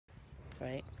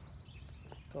right?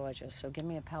 Gorgeous. So give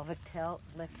me a pelvic tilt,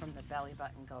 lift from the belly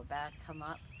button, go back, come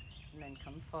up, and then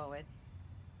come forward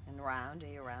and round. Are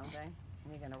you rounding? And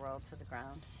you're going to roll to the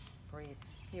ground. Breathe.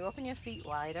 Can you open your feet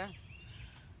wider?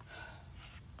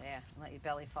 There, and let your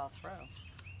belly fall through.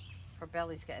 Her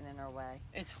belly's getting in her way.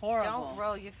 It's horrible. Don't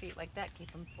roll your feet like that.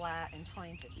 Keep them flat and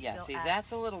pointed. Yeah, Still see, act.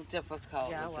 that's a little difficult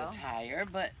with the tire,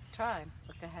 but... Try.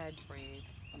 Look ahead, breathe.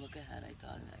 Look ahead, I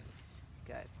thought it was...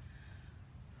 Good.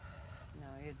 No,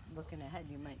 you're looking ahead,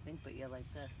 you might think, but you're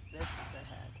like this. This is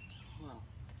ahead. Well,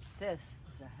 this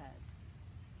is ahead.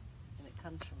 And it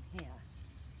comes from here.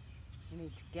 You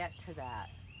need to get to that.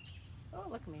 Oh,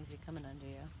 look, Maisie coming under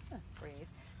you. Breathe.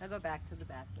 Now go back to the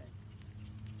back leg.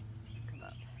 Come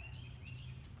up.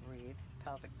 Breathe.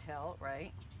 Pelvic tilt,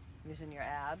 right? Using your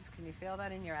abs. Can you feel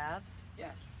that in your abs?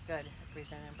 yes. Good. Breathe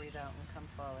in and breathe out and come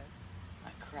forward.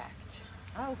 I cracked.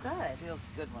 Oh, good. It feels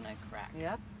good when I crack.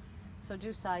 Yep. So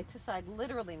do side to side.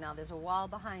 Literally now, there's a wall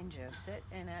behind you. Sit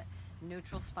in it.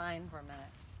 Neutral spine for a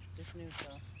minute. Just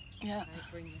neutral. Yeah. Right,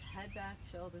 bring your head back,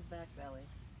 shoulders back, belly.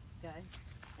 Okay?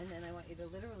 And then I want you to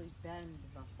literally bend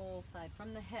the whole side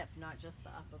from the hip, not just the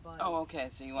upper body. Oh, okay.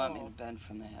 So you want me to bend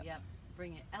from the hip? Yep.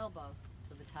 Bring your elbow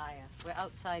to the tire. We're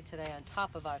outside today on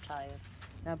top of our tires.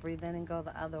 Now breathe in and go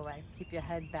the other way. Keep your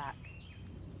head back.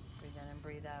 Breathe in and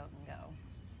breathe out and go.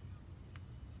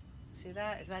 See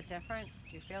that? Is that different?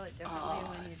 Do you feel it differently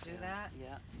when you do that?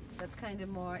 Yeah. That's kind of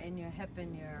more in your hip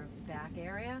and your back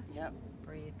area. Yep.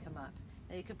 Breathe, come up.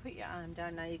 Now you can put your arm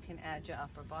down. Now you can add your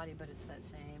upper body, but it's that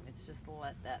same. It's just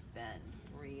let that bend.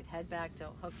 Breathe. Head back.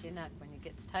 Don't hook your neck. When it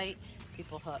gets tight,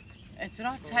 people hook. It's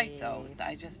not tight though.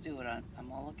 I just do it on.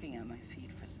 I'm all looking at my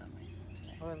feet for some reason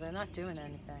today. Or they're not doing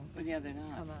anything. But yeah, they're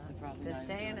not. Come on. They're probably They're not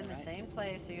staying doing in it the right. same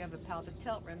place, so you have a pelvic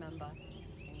tilt, remember.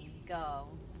 Go.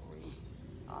 Breathe.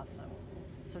 Awesome.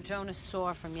 So Joan is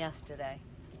sore from yesterday.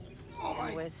 Oh my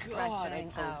and we're God!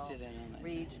 stretching I out. posted it on my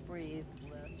Reach, breathe,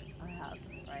 lift up,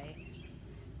 right?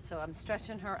 So I'm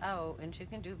stretching her out, and she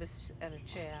can do this at a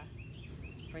chair.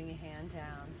 Bring your hand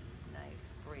down. Nice.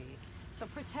 Breathe. So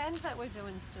pretend that we're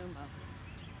doing sumo,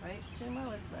 right? Sumo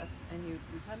is this, and you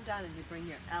come down and you bring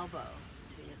your elbow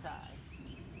to your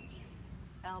thighs.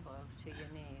 Elbow to your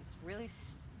knees. Really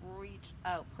reach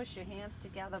out. Push your hands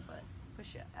together, but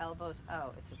push your elbows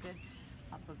out. It's a good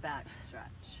upper back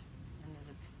stretch. And there's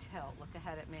a tilt. Look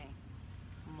ahead at me.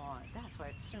 More. That's why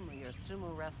it's sumo. You're a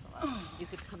sumo wrestler. You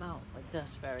could come out like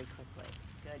this very quickly.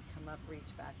 Good. Come up, reach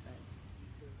back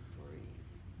then. Breathe.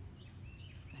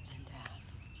 And then down.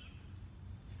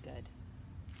 Good.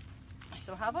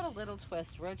 So how about a little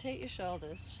twist? Rotate your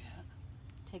shoulders. Yeah.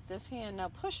 Take this hand. Now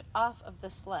push off of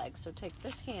this leg. So take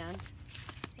this hand.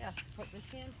 Yes, put this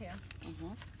hand here.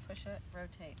 Push it,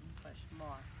 rotate, and push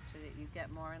more so that you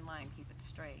get more in line. Keep it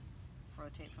straight.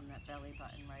 Rotate from that belly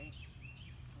button, right?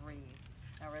 Breathe.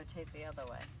 Now rotate the other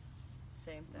way.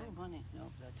 Same thing. Oh, honey.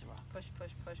 No, that's a rock. Push,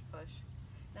 push, push, push.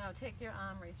 Now take your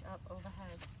arm, reach up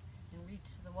overhead, and reach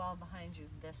to the wall behind you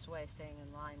this way, staying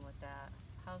in line with that.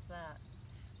 How's that?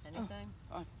 Anything?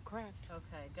 Oh, correct.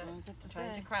 Okay, good. I get to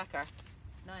Trying say. to crack her.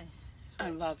 Nice. I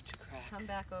Switch. love to crack. Come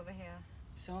back over here.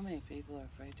 So many people are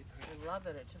afraid to crack. I love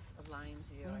it. It just aligns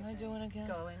you. What am I think. doing again?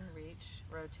 Go in, reach,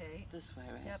 rotate. This way,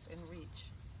 right? Yep, and reach.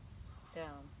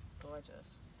 Down.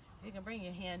 Gorgeous. You can bring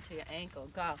your hand to your ankle.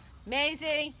 Go.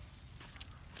 Maisie!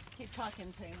 Keep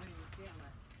talking, saying, what do you feel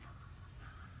it?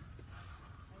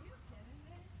 Are you kidding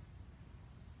me?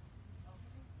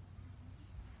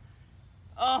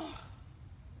 Oh.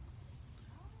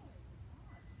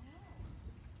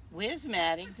 Where's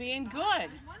Maddie being good? I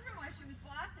was wondering why she was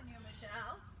bossing you,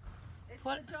 Michelle. It's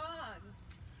What? the dog.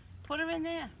 Put her in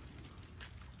there.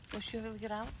 Will she ever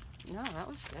get out? No, that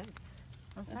was good.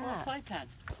 How's A little playpen.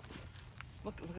 Look